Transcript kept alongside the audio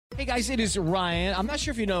Hey guys, it is Ryan. I'm not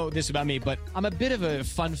sure if you know this about me, but I'm a bit of a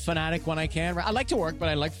fun fanatic when I can. I like to work, but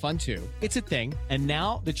I like fun too. It's a thing. And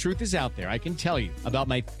now the truth is out there. I can tell you about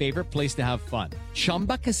my favorite place to have fun.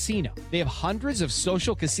 Chumba Casino. They have hundreds of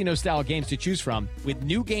social casino style games to choose from with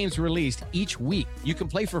new games released each week. You can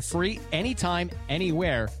play for free anytime,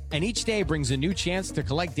 anywhere. And each day brings a new chance to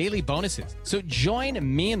collect daily bonuses. So join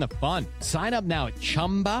me in the fun. Sign up now at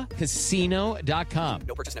ChumbaCasino.com.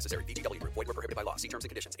 No purchase necessary. VGW Group. Void where prohibited by law. See terms and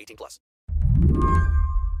conditions. 18+.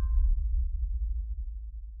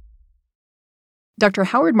 Dr.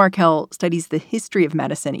 Howard Markel studies the history of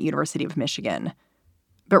medicine at University of Michigan.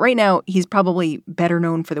 But right now, he's probably better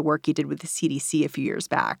known for the work he did with the CDC a few years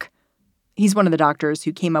back. He's one of the doctors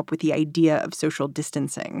who came up with the idea of social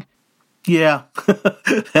distancing. Yeah,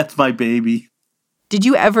 that's my baby. Did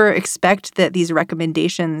you ever expect that these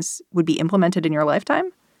recommendations would be implemented in your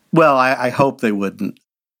lifetime? Well, I hope they wouldn't.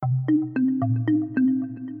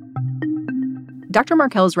 Dr.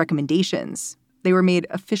 Markel's recommendations, they were made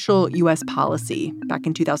official U.S. policy back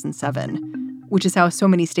in 2007, which is how so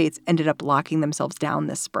many states ended up locking themselves down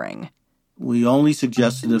this spring. We only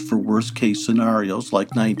suggested it for worst-case scenarios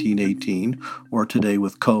like 1918 or today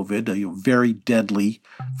with COVID, very deadly,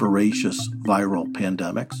 voracious viral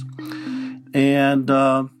pandemics. And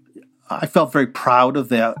I felt very proud of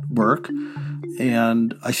that work,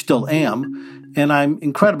 and I still am. And I'm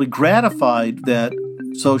incredibly gratified that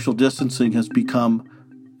social distancing has become,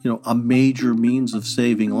 a major means of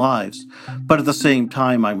saving lives. But at the same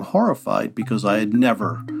time, I'm horrified because I had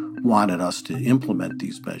never wanted us to implement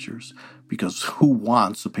these measures, because who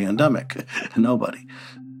wants a pandemic? Nobody.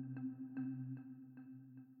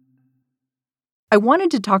 I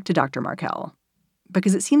wanted to talk to Dr. Markel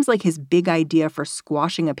because it seems like his big idea for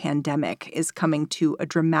squashing a pandemic is coming to a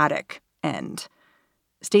dramatic end.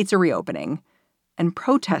 States are reopening, and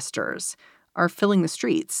protesters are filling the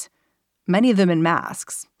streets, many of them in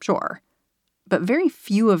masks, sure, but very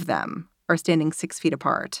few of them are standing 6 feet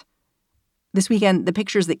apart. This weekend, the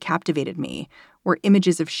pictures that captivated me were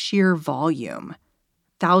images of sheer volume,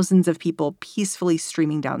 thousands of people peacefully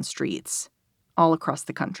streaming down streets all across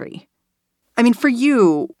the country. I mean, for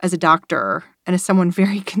you as a doctor and as someone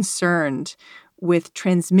very concerned with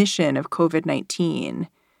transmission of COVID-19,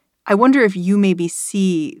 I wonder if you maybe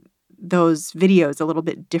see those videos a little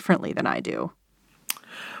bit differently than I do.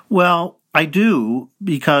 Well, I do,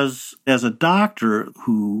 because as a doctor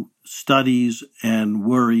who studies and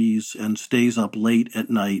worries and stays up late at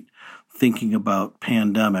night thinking about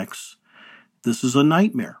pandemics, this is a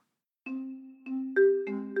nightmare.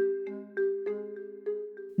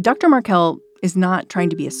 Dr. Markel is not trying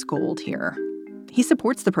to be a scold here. He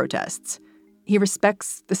supports the protests. He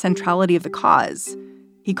respects the centrality of the cause.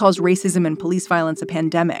 He calls racism and police violence a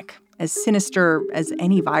pandemic, as sinister as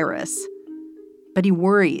any virus. But he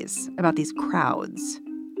worries about these crowds.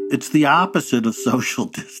 It's the opposite of social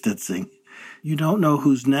distancing. You don't know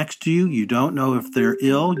who's next to you. You don't know if they're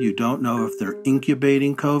ill. You don't know if they're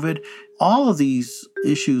incubating COVID. All of these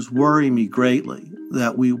issues worry me greatly,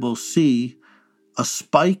 that we will see a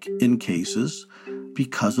spike in cases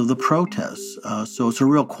because of the protests. So it's a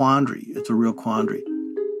real quandary.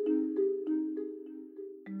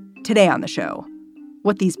 Today on the show,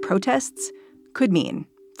 what these protests could mean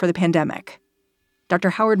for the pandemic. Dr.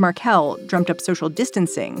 Howard Markel dreamt up social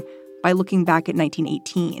distancing by looking back at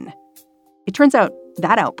 1918. It turns out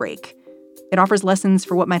that outbreak, it offers lessons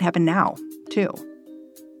for what might happen now, too.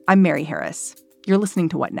 I'm Mary Harris. You're listening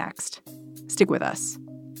to What Next? Stick with us.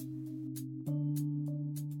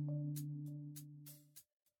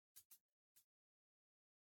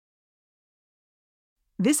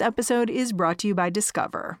 This episode is brought to you by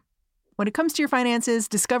Discover. When it comes to your finances,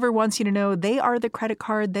 Discover wants you to know they are the credit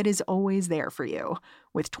card that is always there for you.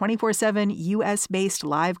 With 24/7 U.S.-based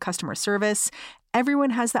live customer service,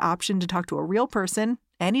 everyone has the option to talk to a real person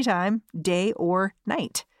anytime, day or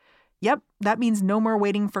night. Yep, that means no more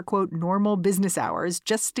waiting for, quote, normal business hours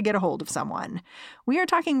just to get a hold of someone. We are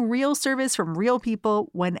talking real service from real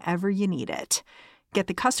people whenever you need it. Get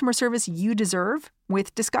the customer service you deserve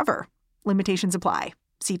with Discover. Limitations apply.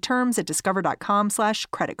 See terms at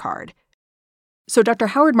discover.com/creditcard. So Dr.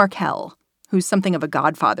 Howard Markel, who's something of a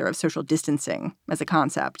godfather of social distancing as a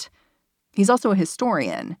concept, he's also a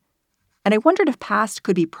historian. And I wondered if past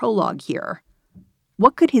could be prologue here.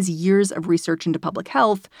 What could his years of research into public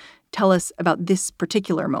health tell us about this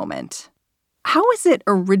particular moment? How was it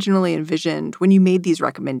originally envisioned when you made these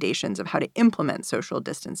recommendations of how to implement social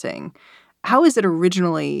distancing? How is it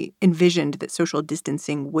originally envisioned that social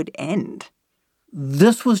distancing would end?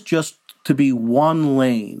 This was just to be one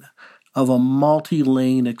lane of a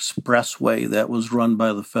multi-lane expressway that was run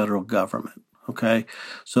by the federal government. Okay.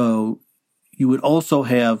 So you would also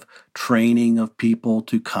have training of people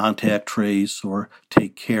to contact trace or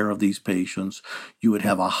take care of these patients. You would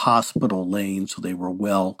have a hospital lane so they were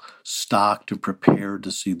well stocked and prepared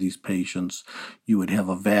to see these patients. You would have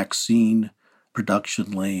a vaccine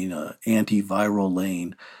production lane, an antiviral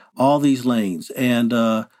lane, all these lanes. And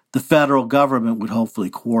the federal government would hopefully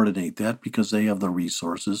coordinate that because they have the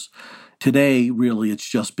resources. Today, really, it's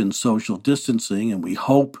just been social distancing, and we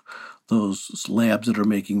hope those labs that are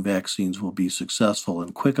making vaccines will be successful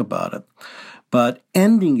and quick about it. But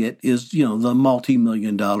ending it is, the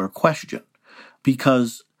multi-million-dollar question,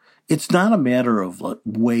 because it's not a matter of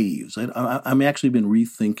waves. I'm actually been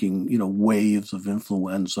rethinking, waves of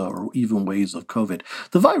influenza or even waves of COVID.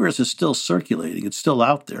 The virus is still circulating. It's still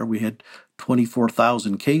out there. We had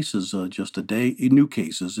 24,000 cases just a day, new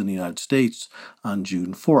cases in the United States on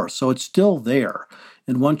June 4th. So it's still there.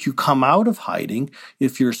 And once you come out of hiding,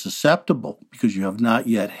 if you're susceptible because you have not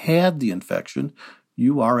yet had the infection,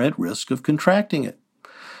 you are at risk of contracting it.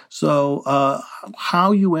 So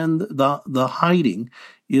how you end the hiding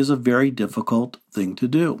is a very difficult thing to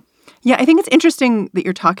do. Yeah, I think it's interesting that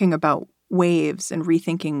you're talking about waves and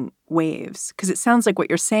rethinking waves, because it sounds like what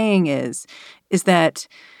you're saying is that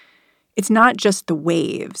it's not just the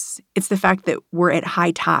waves. It's the fact that we're at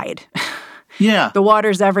high tide. Yeah. The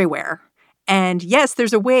water's everywhere. And yes,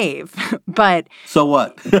 there's a wave, but... So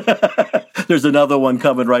what? There's another one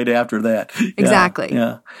coming right after that. Exactly.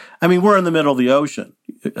 Yeah. I mean, we're in the middle of the ocean.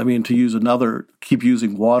 I mean, keep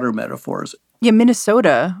using water metaphors. Yeah,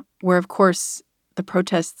 Minnesota, where, of course, the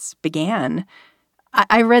protests began,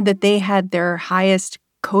 I read that they had their highest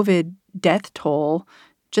COVID death toll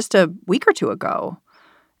just a week or two ago.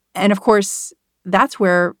 And, of course, that's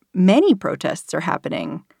where many protests are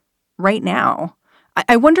happening right now.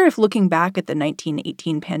 I wonder if looking back at the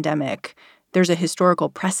 1918 pandemic, there's a historical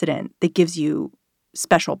precedent that gives you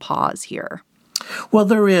special pause here. Well,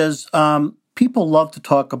 there is. People love to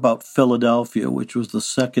talk about Philadelphia, which was the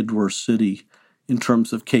second worst city in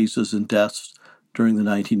terms of cases and deaths during the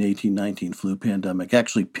 1918-19 flu pandemic.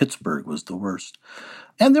 Actually, Pittsburgh was the worst.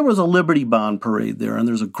 And there was a Liberty Bond parade there, and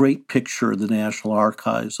there's a great picture in the National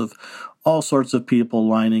Archives of all sorts of people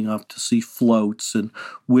lining up to see floats and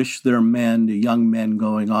wish their men, the young men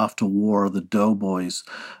going off to war, the doughboys.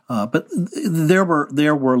 But there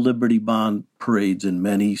were Liberty Bond parades in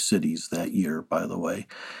many cities that year, by the way.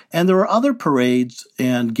 And there were other parades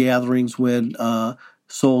and gatherings when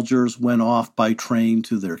soldiers went off by train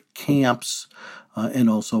to their camps,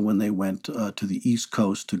 and also when they went to the East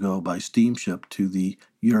Coast to go by steamship to the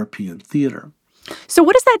European theater. So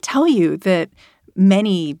what does that tell you, that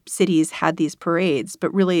many cities had these parades,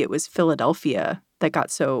 but really it was Philadelphia that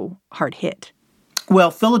got so hard hit?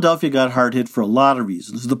 Well, Philadelphia got hard hit for a lot of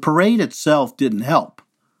reasons. The parade itself didn't help.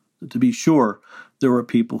 To be sure, there were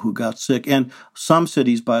people who got sick. And some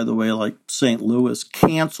cities, by the way, like St. Louis,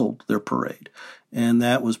 canceled their parade. And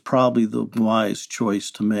that was probably the wise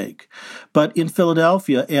choice to make. But in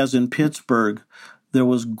Philadelphia, as in Pittsburgh, there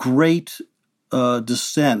was great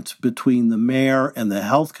dissent between the mayor and the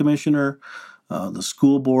health commissioner. The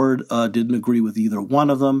school board didn't agree with either one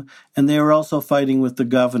of them, and they were also fighting with the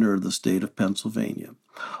governor of the state of Pennsylvania.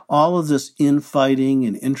 All of this infighting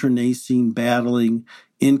and internecine battling,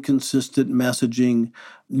 inconsistent messaging,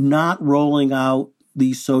 not rolling out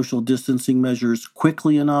these social distancing measures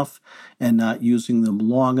quickly enough and not using them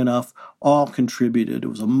long enough, all contributed. It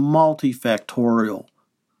was a multifactorial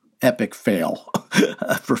epic fail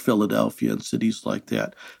for Philadelphia and cities like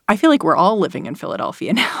that. I feel like we're all living in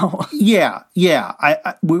Philadelphia now. Yeah.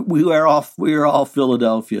 We are all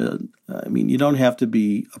Philadelphia. I mean, you don't have to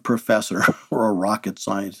be a professor or a rocket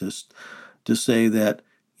scientist to say that,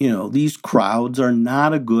 these crowds are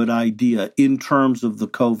not a good idea in terms of the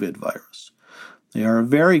COVID virus. They are a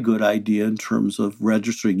very good idea in terms of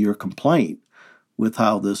registering your complaint with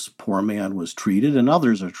how this poor man was treated, and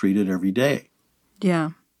others are treated every day. Yeah.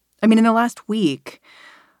 I mean, in the last week,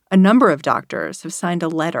 a number of doctors have signed a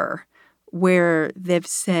letter where they've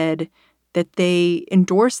said that they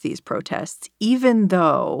endorse these protests, even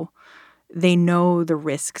though they know the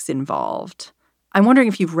risks involved. I'm wondering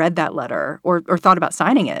if you've read that letter or thought about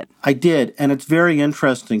signing it. I did, and it's very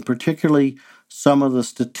interesting, particularly some of the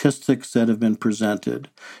statistics that have been presented.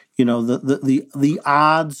 The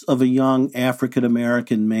odds of a young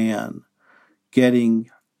African-American man getting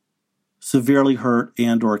severely hurt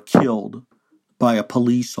and or killed by a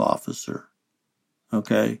police officer,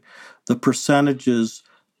 okay, the percentages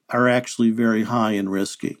are actually very high and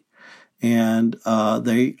risky. And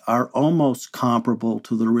they are almost comparable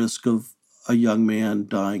to the risk of a young man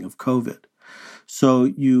dying of COVID. So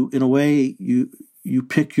you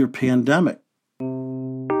pick your pandemic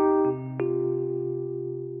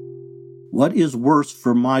What is worse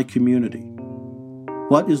for my community?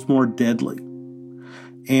 What is more deadly?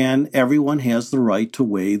 And everyone has the right to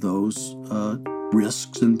weigh those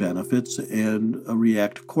risks and benefits and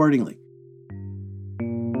react accordingly.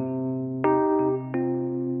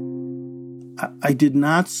 I did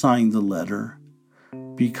not sign the letter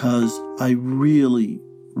because I really,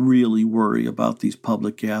 really worry about these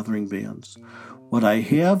public gathering bans. What I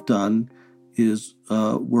have done is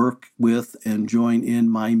work with and join in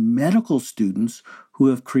my medical students who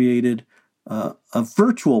have created a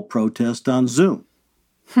virtual protest on Zoom.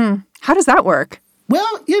 How does that work?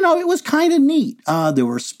 Well, it was kind of neat. There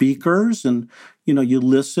were speakers and, you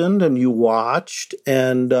listened and you watched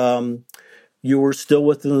and you were still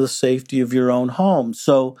within the safety of your own home.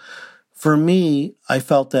 So for me, I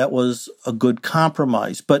felt that was a good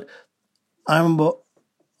compromise. But I'm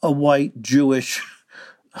a white Jewish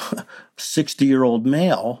 60-year-old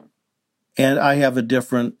male, and I have a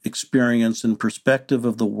different experience and perspective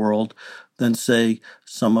of the world than, say,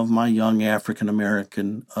 some of my young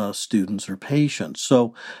African-American students or patients.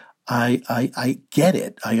 So I get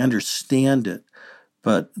it. I understand it.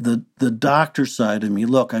 But the doctor side of me,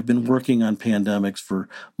 look, I've been working on pandemics for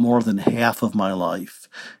more than half of my life,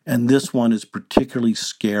 and this one is particularly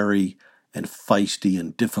scary and feisty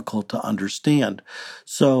and difficult to understand.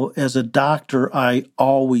 So as a doctor, I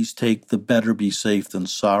always take the better be safe than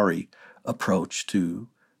sorry approach to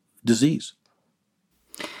disease.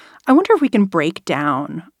 I wonder if we can break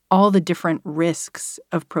down all the different risks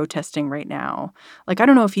of protesting right now. Like, I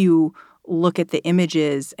don't know if you look at the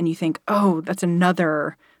images and you think, oh, that's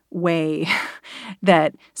another way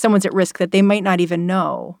that someone's at risk that they might not even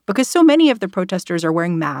know. Because so many of the protesters are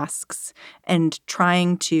wearing masks and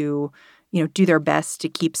trying to, do their best to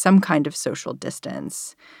keep some kind of social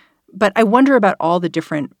distance. But I wonder about all the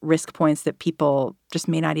different risk points that people just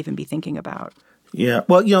may not even be thinking about. Yeah.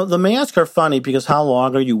 Well, the masks are funny because how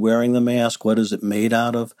long are you wearing the mask? What is it made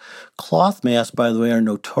out of? Cloth masks, by the way, are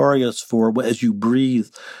notorious for, as you breathe,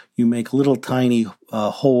 you make little tiny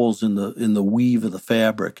holes in the weave of the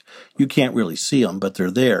fabric. You can't really see them, but they're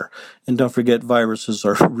there. And don't forget, viruses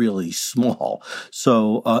are really small.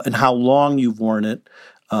 So, and how long you've worn it,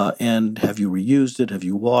 and have you reused it? Have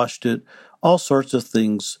you washed it? All sorts of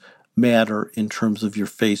things matter in terms of your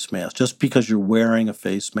face mask. Just because you're wearing a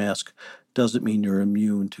face mask doesn't mean you're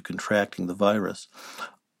immune to contracting the virus.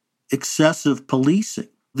 Excessive policing,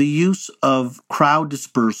 the use of crowd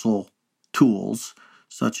dispersal tools,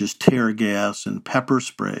 such as tear gas and pepper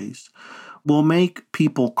sprays, will make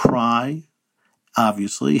people cry,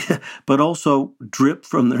 obviously, but also drip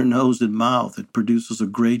from their nose and mouth. It produces a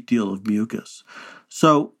great deal of mucus.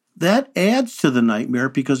 So that adds to the nightmare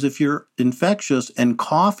because if you're infectious and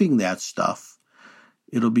coughing that stuff,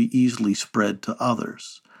 it'll be easily spread to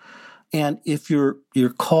others. And if you're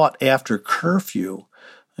caught after curfew,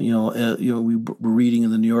 we were reading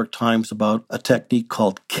in the New York Times about a technique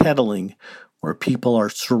called kettling, where people are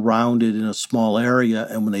surrounded in a small area,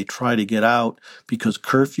 and when they try to get out because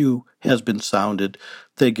curfew has been sounded,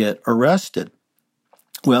 they get arrested.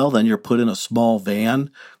 Well, then you're put in a small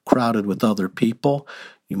van crowded with other people.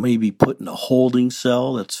 You may be put in a holding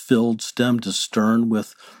cell that's filled stem to stern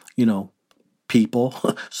with, people.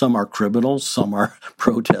 Some are criminals, some are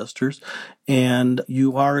protesters, and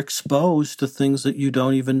you are exposed to things that you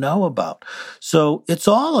don't even know about. So it's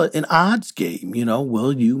all an odds game,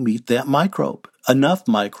 will you meet that microbe, enough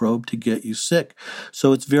microbe to get you sick?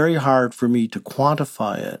 So it's very hard for me to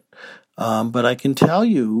quantify it. But I can tell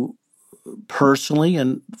you personally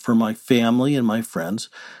and for my family and my friends,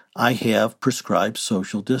 I have prescribed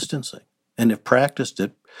social distancing and have practiced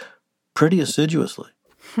it pretty assiduously.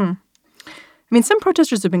 I mean, some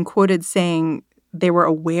protesters have been quoted saying they were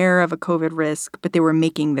aware of a COVID risk, but they were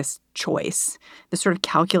making this choice, this sort of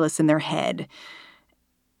calculus in their head.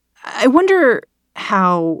 I wonder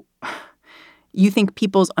how you think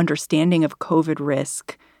people's understanding of COVID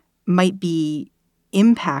risk might be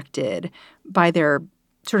impacted by their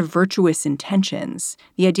sort of virtuous intentions,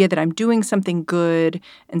 the idea that I'm doing something good,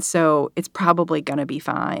 and so it's probably going to be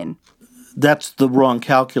fine. That's the wrong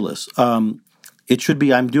calculus. It should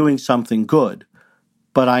be I'm doing something good,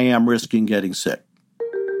 but I am risking getting sick.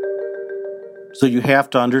 So you have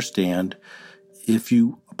to understand, if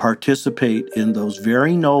you participate in those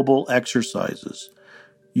very noble exercises,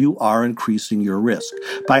 you are increasing your risk.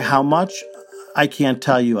 By how much, I can't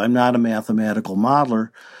tell you. I'm not a mathematical modeler,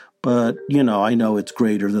 but, I know it's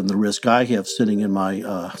greater than the risk I have sitting in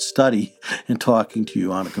my study and talking to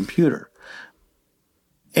you on a computer.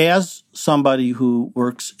 As somebody who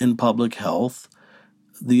works in public health,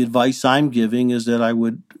 the advice I'm giving is that I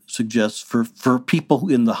would suggest for people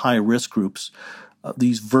in the high-risk groups,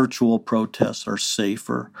 these virtual protests are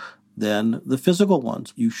safer than the physical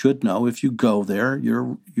ones. You should know if you go there,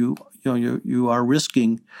 you are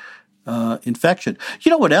risking infection.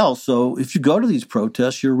 You know what else? So if you go to these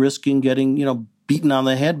protests, you're risking getting beaten on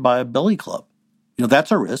the head by a billy club.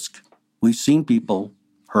 That's a risk. We've seen people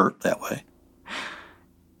hurt that way.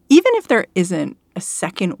 Even if there isn't a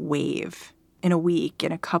second wave in a week,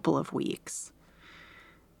 in a couple of weeks,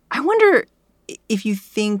 I wonder if you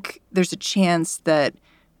think there's a chance that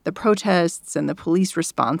the protests and the police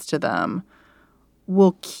response to them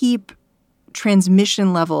will keep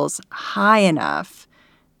transmission levels high enough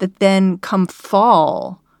that then come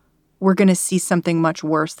fall, we're going to see something much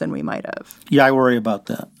worse than we might have. Yeah, I worry about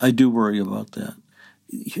that. I do worry about that.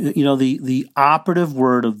 The operative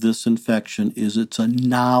word of this infection is it's a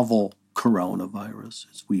novel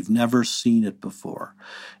coronavirus. We've never seen it before.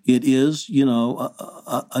 It is,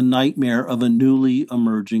 a nightmare of a newly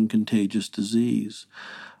emerging contagious disease.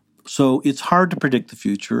 So it's hard to predict the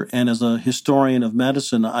future. And as a historian of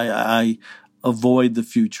medicine, I avoid the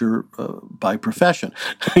future by profession.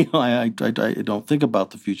 I don't think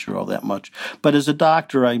about the future all that much. But as a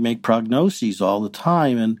doctor, I make prognoses all the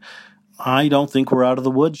time, and I don't think we're out of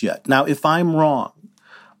the woods yet. Now, if I'm wrong,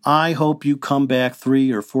 I hope you come back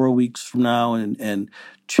 3 or 4 weeks from now and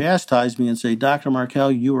chastise me and say, Dr.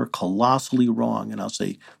 Markell, you were colossally wrong. And I'll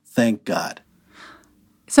say, thank God.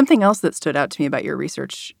 Something else that stood out to me about your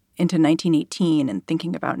research into 1918 and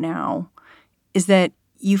thinking about now is that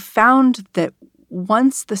you found that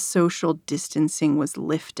once the social distancing was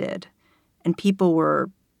lifted and people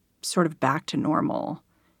were sort of back to normal,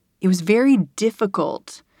 it was very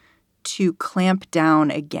difficult to clamp down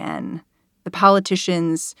again. The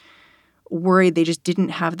politicians worried they just didn't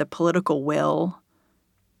have the political will.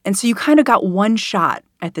 And so you kind of got one shot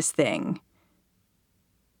at this thing.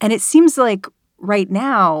 And it seems like right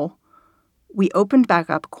now we opened back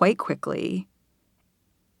up quite quickly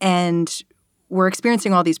and we're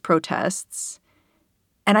experiencing all these protests.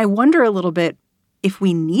 And I wonder a little bit, if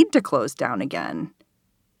we need to close down again,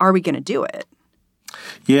 are we going to do it?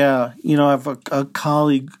 Yeah. I have a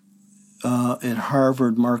colleague at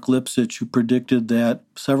Harvard, Mark Lipsitch, who predicted that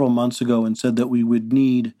several months ago and said that we would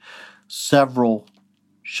need several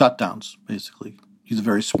shutdowns, basically. He's a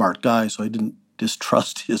very smart guy, so I didn't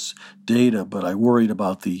distrust his data, but I worried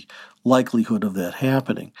about the likelihood of that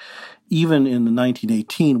happening. Even in the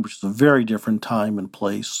 1918, which is a very different time and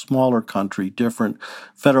place, smaller country, different,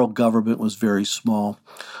 federal government was very small.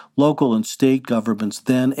 Local and state governments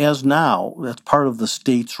then, as now, that's part of the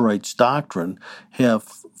states' rights doctrine, have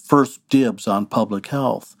first dibs on public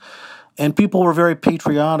health. And people were very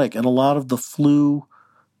patriotic, and a lot of the flu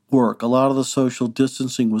work, a lot of the social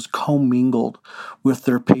distancing was commingled with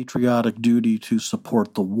their patriotic duty to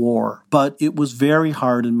support the war. But it was very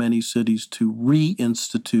hard in many cities to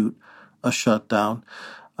reinstitute a shutdown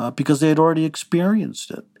because they had already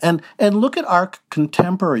experienced it. And look at our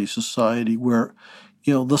contemporary society where,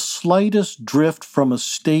 the slightest drift from a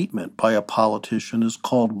statement by a politician is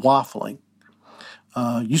called waffling.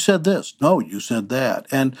 You said this. No, you said that.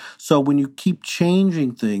 And so when you keep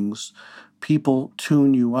changing things, people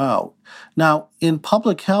tune you out. Now, in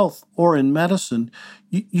public health or in medicine,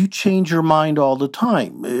 you change your mind all the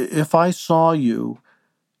time. If I saw you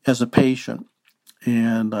as a patient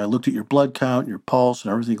and I looked at your blood count, your pulse,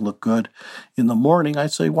 and everything looked good in the morning,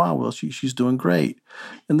 I'd say, wow, well, she's doing great.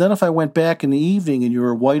 And then if I went back in the evening and you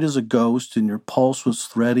were white as a ghost and your pulse was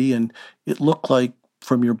thready and it looked like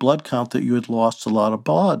from your blood count that you had lost a lot of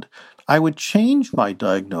blood, I would change my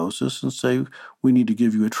diagnosis and say, we need to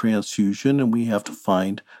give you a transfusion and we have to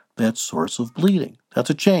find that source of bleeding. That's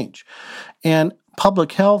a change. And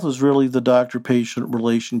public health is really the doctor-patient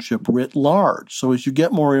relationship writ large. So as you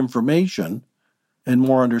get more information and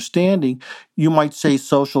more understanding, you might say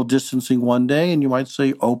social distancing one day and you might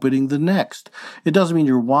say opening the next. It doesn't mean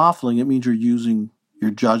you're waffling. It means you're using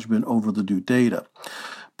your judgment over the new data.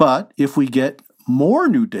 But if we get more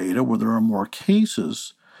new data where there are more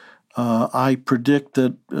cases, I predict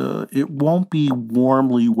that it won't be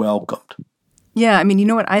warmly welcomed. Yeah, I mean, you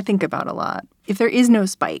know what I think about a lot? If there is no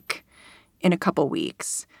spike in a couple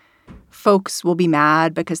weeks, folks will be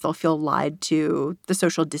mad because they'll feel lied to. The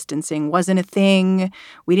social distancing wasn't a thing.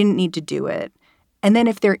 We didn't need to do it. And then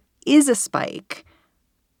if there is a spike,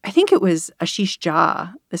 I think it was Ashish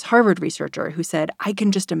Jha, this Harvard researcher, who said, I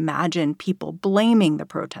can just imagine people blaming the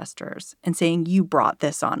protesters and saying, you brought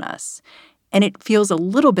this on us. And it feels a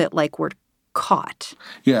little bit like we're caught.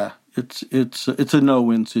 Yeah, it's a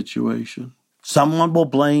no-win situation. Someone will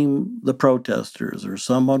blame the protesters, or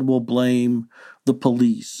someone will blame the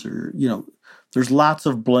police, or, there's lots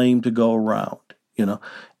of blame to go around,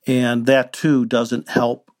 and that too doesn't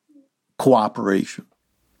help cooperation.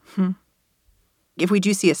 If we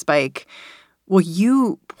do see a spike, will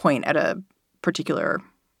you point at a particular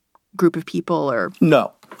group of people or?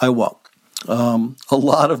 No, I won't. A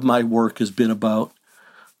lot of my work has been about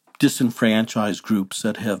disenfranchised groups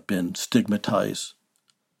that have been stigmatized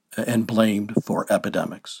and blamed for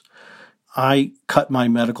epidemics. I cut my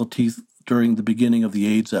medical teeth during the beginning of the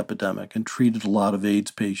AIDS epidemic and treated a lot of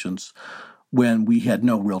AIDS patients when we had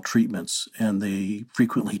no real treatments and they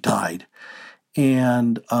frequently died.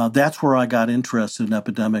 And that's where I got interested in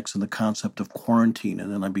epidemics and the concept of quarantine.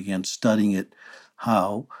 And then I began studying it,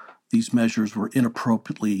 how these measures were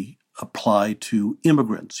inappropriately applied to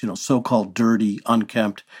immigrants, so-called dirty,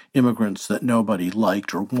 unkempt immigrants that nobody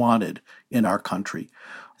liked or wanted in our country.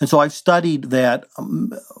 And so I've studied that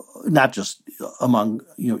not just among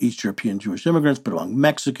East European Jewish immigrants, but among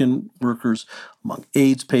Mexican workers, among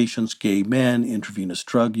AIDS patients, gay men, intravenous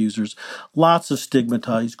drug users, lots of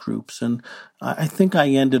stigmatized groups. And I think I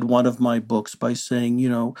ended one of my books by saying,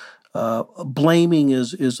 blaming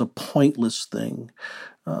is a pointless thing.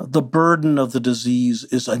 The burden of the disease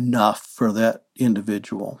is enough for that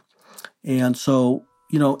individual. And so,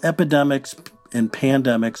 epidemics and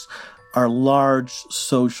pandemics are large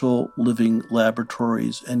social living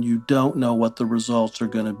laboratories, and you don't know what the results are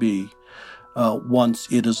going to be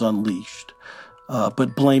once it is unleashed.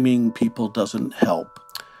 But blaming people doesn't help.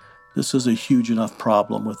 This is a huge enough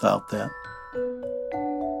problem without that.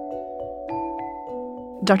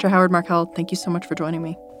 Dr. Howard Markel, thank you so much for joining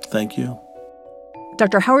me. Thank you.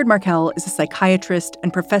 Dr. Howard Markel is a psychiatrist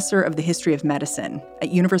and professor of the history of medicine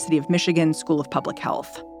at University of Michigan School of Public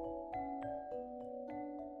Health.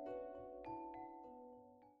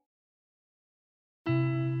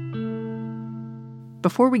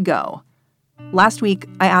 Before we go, last week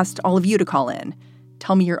I asked all of you to call in,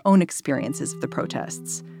 tell me your own experiences of the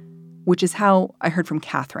protests, which is how I heard from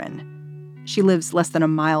Catherine. She lives less than a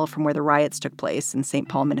mile from where the riots took place in St.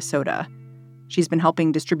 Paul, Minnesota. She's been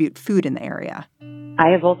helping distribute food in the area. I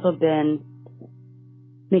have also been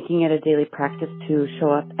making it a daily practice to show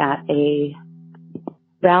up at a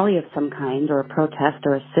rally of some kind or a protest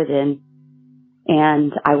or a sit-in.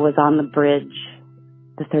 And I was on the bridge,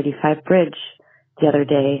 the 35 bridge, the other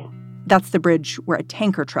day. That's the bridge where a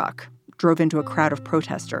tanker truck drove into a crowd of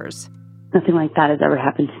protesters. Nothing like that has ever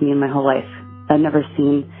happened to me in my whole life. I've never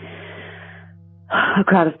seen a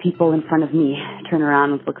crowd of people in front of me turn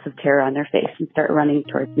around with looks of terror on their face and start running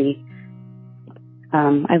towards me.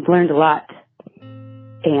 I've learned a lot,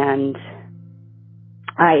 and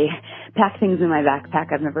I pack things in my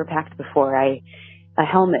backpack I've never packed before. A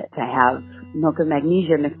helmet. I have milk of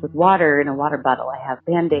magnesia mixed with water in a water bottle. I have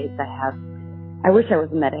Band-Aids. I wish I was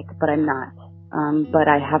a medic, but I'm not. But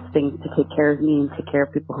I have things to take care of me and take care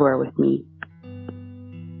of people who are with me.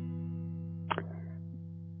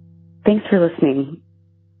 Thanks for listening.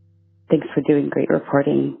 Thanks for doing great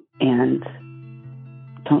reporting, and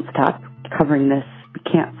don't stop covering this. We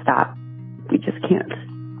can't stop. We just can't.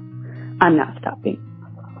 I'm not stopping.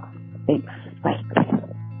 Thanks. Bye.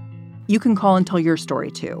 You can call and tell your story,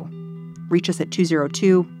 too. Reach us at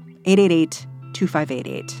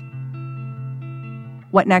 202-888-2588.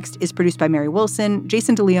 What Next is produced by Mary Wilson,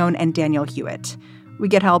 Jason DeLeon, and Danielle Hewitt. We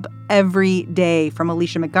get help every day from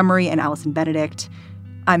Alicia Montgomery and Allison Benedict.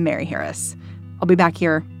 I'm Mary Harris. I'll be back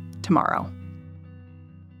here tomorrow.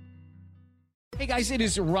 Hey guys, it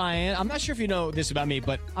is Ryan. I'm not sure if you know this about me,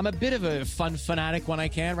 but I'm a bit of a fun fanatic when I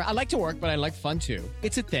can. I like to work, but I like fun too.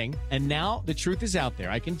 It's a thing. And now the truth is out there.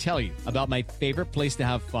 I can tell you about my favorite place to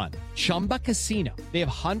have fun. Chumba Casino. They have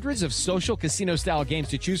hundreds of social casino style games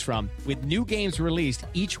to choose from with new games released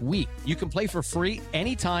each week. You can play for free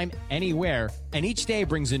anytime, anywhere. And each day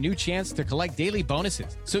brings a new chance to collect daily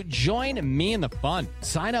bonuses. So join me in the fun.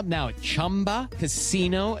 Sign up now at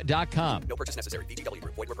ChumbaCasino.com. No purchase necessary. VGW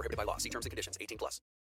Group. Void where prohibited by law. See terms and conditions. 18+.